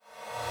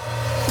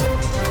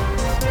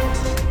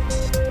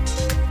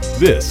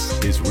This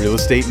is Real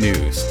Estate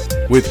News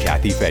with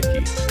Kathy Fettke.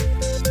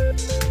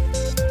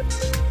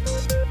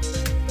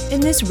 In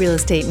this Real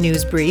Estate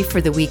News brief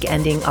for the week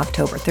ending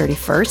October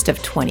 31st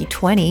of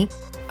 2020,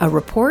 a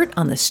report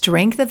on the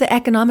strength of the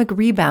economic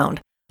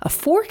rebound, a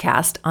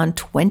forecast on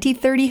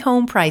 2030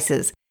 home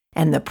prices,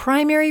 and the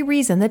primary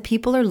reason that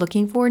people are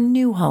looking for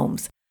new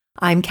homes.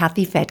 I'm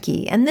Kathy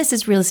Fettke, and this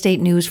is Real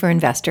Estate News for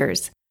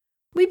Investors.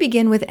 We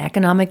begin with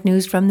economic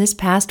news from this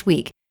past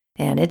week,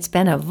 and it's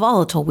been a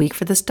volatile week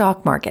for the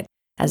stock market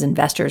as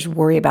investors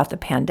worry about the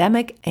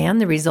pandemic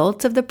and the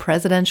results of the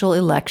presidential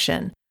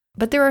election.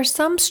 But there are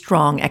some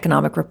strong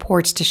economic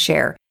reports to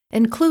share,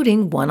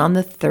 including one on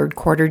the third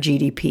quarter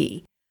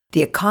GDP.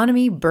 The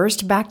economy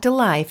burst back to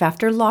life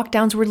after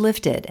lockdowns were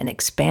lifted and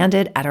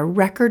expanded at a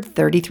record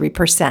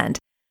 33%.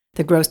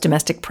 The gross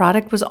domestic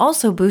product was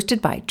also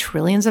boosted by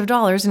trillions of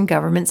dollars in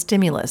government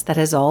stimulus that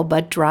has all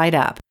but dried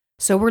up.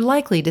 So we're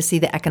likely to see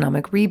the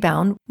economic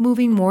rebound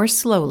moving more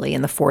slowly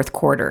in the fourth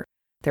quarter.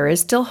 There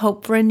is still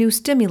hope for a new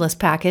stimulus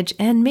package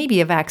and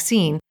maybe a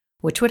vaccine,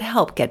 which would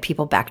help get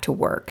people back to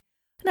work.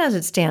 And as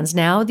it stands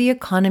now, the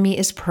economy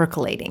is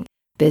percolating.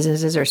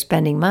 Businesses are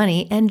spending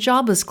money and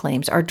jobless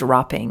claims are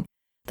dropping.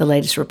 The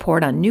latest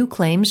report on new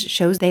claims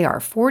shows they are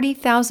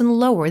 40,000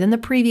 lower than the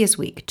previous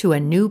week to a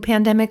new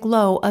pandemic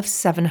low of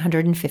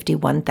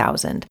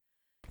 751,000.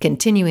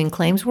 Continuing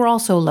claims were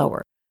also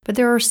lower, but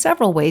there are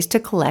several ways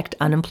to collect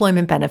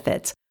unemployment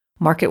benefits.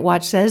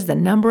 MarketWatch says the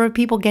number of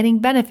people getting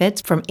benefits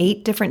from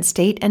 8 different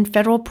state and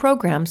federal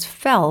programs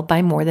fell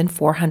by more than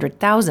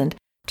 400,000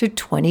 to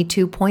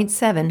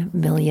 22.7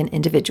 million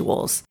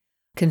individuals.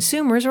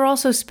 Consumers are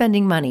also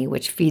spending money,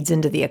 which feeds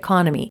into the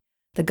economy.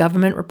 The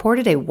government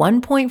reported a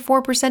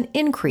 1.4%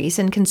 increase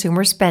in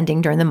consumer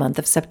spending during the month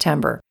of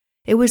September.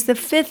 It was the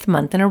 5th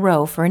month in a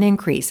row for an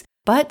increase,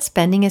 but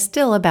spending is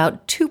still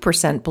about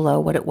 2% below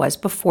what it was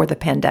before the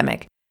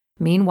pandemic.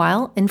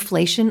 Meanwhile,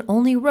 inflation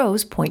only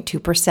rose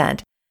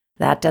 0.2%.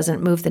 That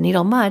doesn't move the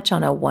needle much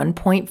on a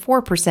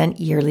 1.4%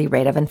 yearly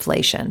rate of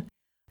inflation.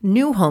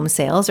 New home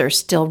sales are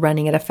still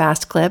running at a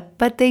fast clip,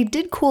 but they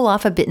did cool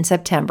off a bit in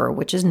September,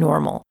 which is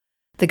normal.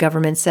 The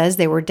government says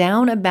they were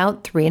down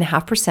about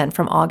 3.5%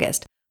 from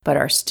August, but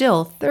are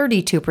still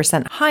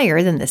 32%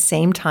 higher than the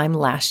same time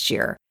last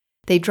year.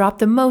 They dropped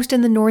the most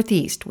in the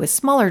Northeast, with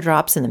smaller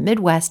drops in the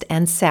Midwest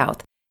and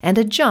South, and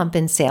a jump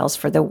in sales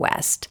for the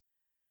West.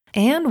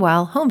 And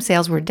while home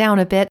sales were down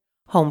a bit,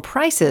 home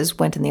prices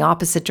went in the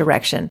opposite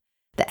direction.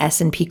 The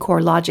S&P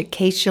CoreLogic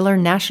Case-Shiller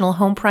National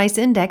Home Price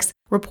Index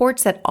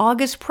reports that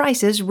August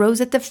prices rose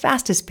at the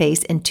fastest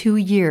pace in 2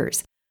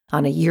 years.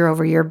 On a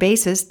year-over-year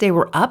basis, they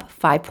were up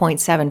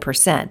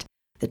 5.7%.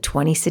 The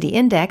 20-city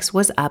index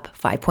was up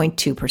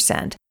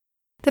 5.2%.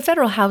 The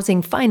Federal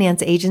Housing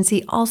Finance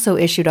Agency also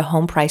issued a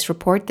home price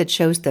report that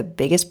shows the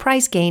biggest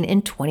price gain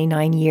in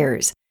 29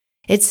 years.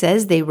 It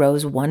says they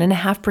rose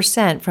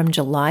 1.5% from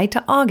July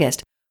to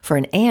August for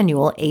an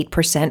annual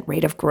 8%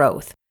 rate of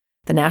growth.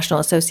 The National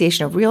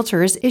Association of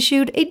Realtors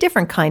issued a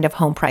different kind of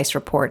home price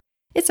report.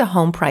 It's a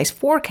home price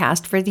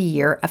forecast for the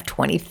year of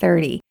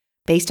 2030.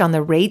 Based on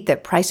the rate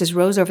that prices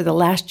rose over the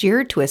last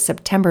year to a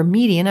September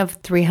median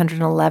of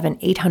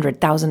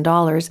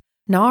 $311,800,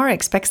 NAR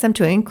expects them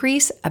to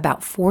increase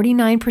about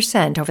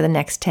 49% over the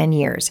next 10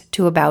 years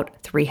to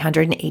about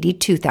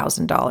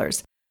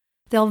 $382,000.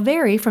 They'll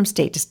vary from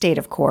state to state,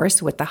 of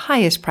course, with the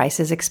highest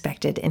prices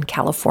expected in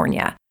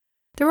California.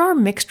 There are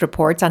mixed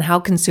reports on how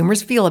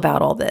consumers feel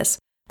about all this.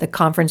 The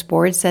Conference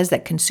Board says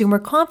that consumer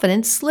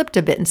confidence slipped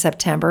a bit in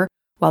September,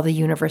 while the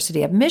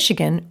University of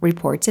Michigan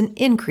reports an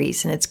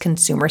increase in its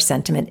Consumer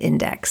Sentiment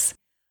Index.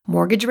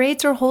 Mortgage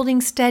rates are holding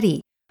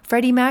steady.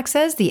 Freddie Mac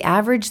says the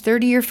average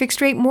 30-year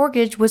fixed-rate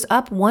mortgage was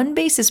up 1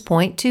 basis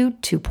point to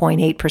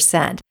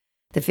 2.8%.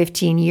 The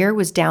 15-year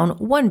was down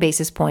 1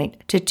 basis point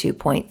to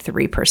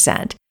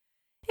 2.3%.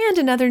 And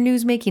in other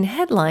news-making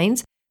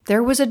headlines,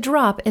 there was a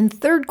drop in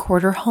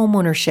third-quarter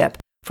homeownership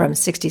from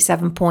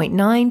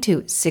 67.9%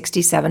 to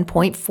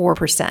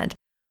 67.4%.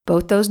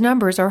 Both those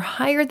numbers are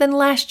higher than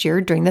last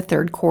year during the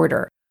third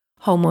quarter.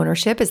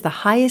 Homeownership is the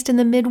highest in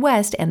the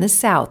Midwest and the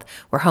South,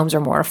 where homes are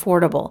more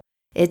affordable.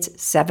 It's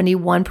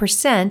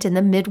 71% in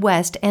the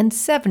Midwest and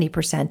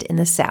 70% in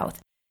the South.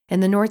 In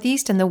the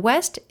Northeast and the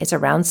West, it's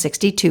around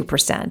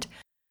 62%.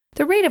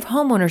 The rate of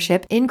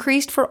homeownership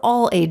increased for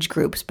all age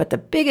groups, but the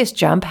biggest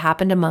jump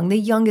happened among the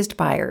youngest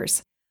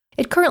buyers.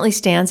 It currently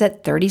stands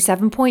at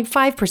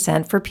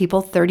 37.5% for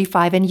people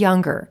 35 and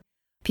younger.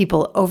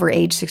 People over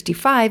age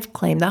 65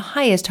 claim the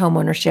highest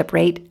homeownership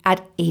rate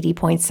at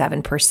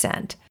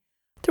 80.7%.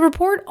 The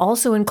report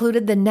also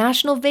included the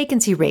national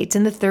vacancy rates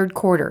in the third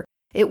quarter.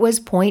 It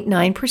was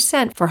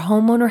 0.9% for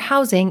homeowner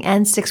housing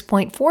and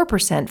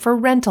 6.4% for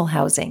rental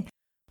housing.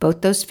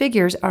 Both those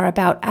figures are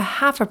about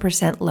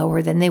 0.5%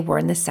 lower than they were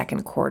in the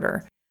second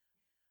quarter.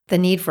 The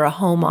need for a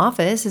home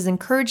office is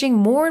encouraging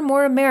more and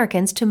more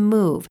Americans to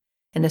move.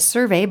 In a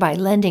survey by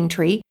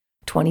LendingTree,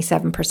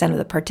 27% of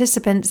the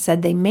participants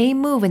said they may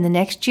move in the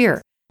next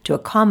year to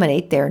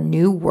accommodate their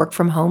new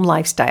work-from-home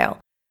lifestyle.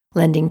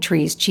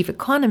 LendingTree's chief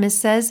economist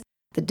says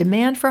the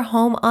demand for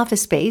home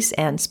office space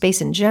and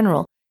space in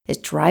general is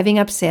driving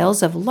up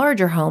sales of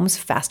larger homes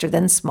faster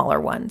than smaller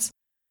ones.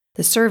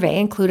 The survey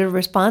included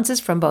responses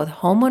from both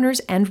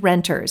homeowners and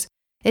renters.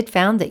 It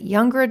found that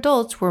younger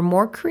adults were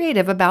more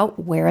creative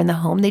about where in the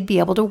home they'd be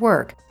able to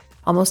work.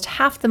 Almost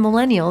half the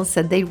millennials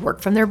said they'd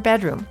work from their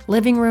bedroom,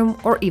 living room,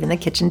 or even the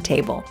kitchen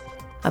table.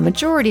 A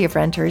majority of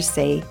renters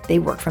say they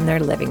work from their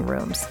living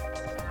rooms.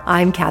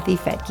 I'm Kathy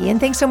Fettke, and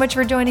thanks so much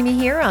for joining me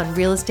here on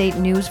Real Estate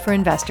News for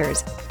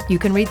Investors. You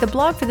can read the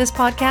blog for this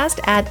podcast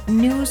at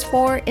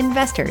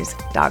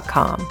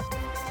newsforinvestors.com.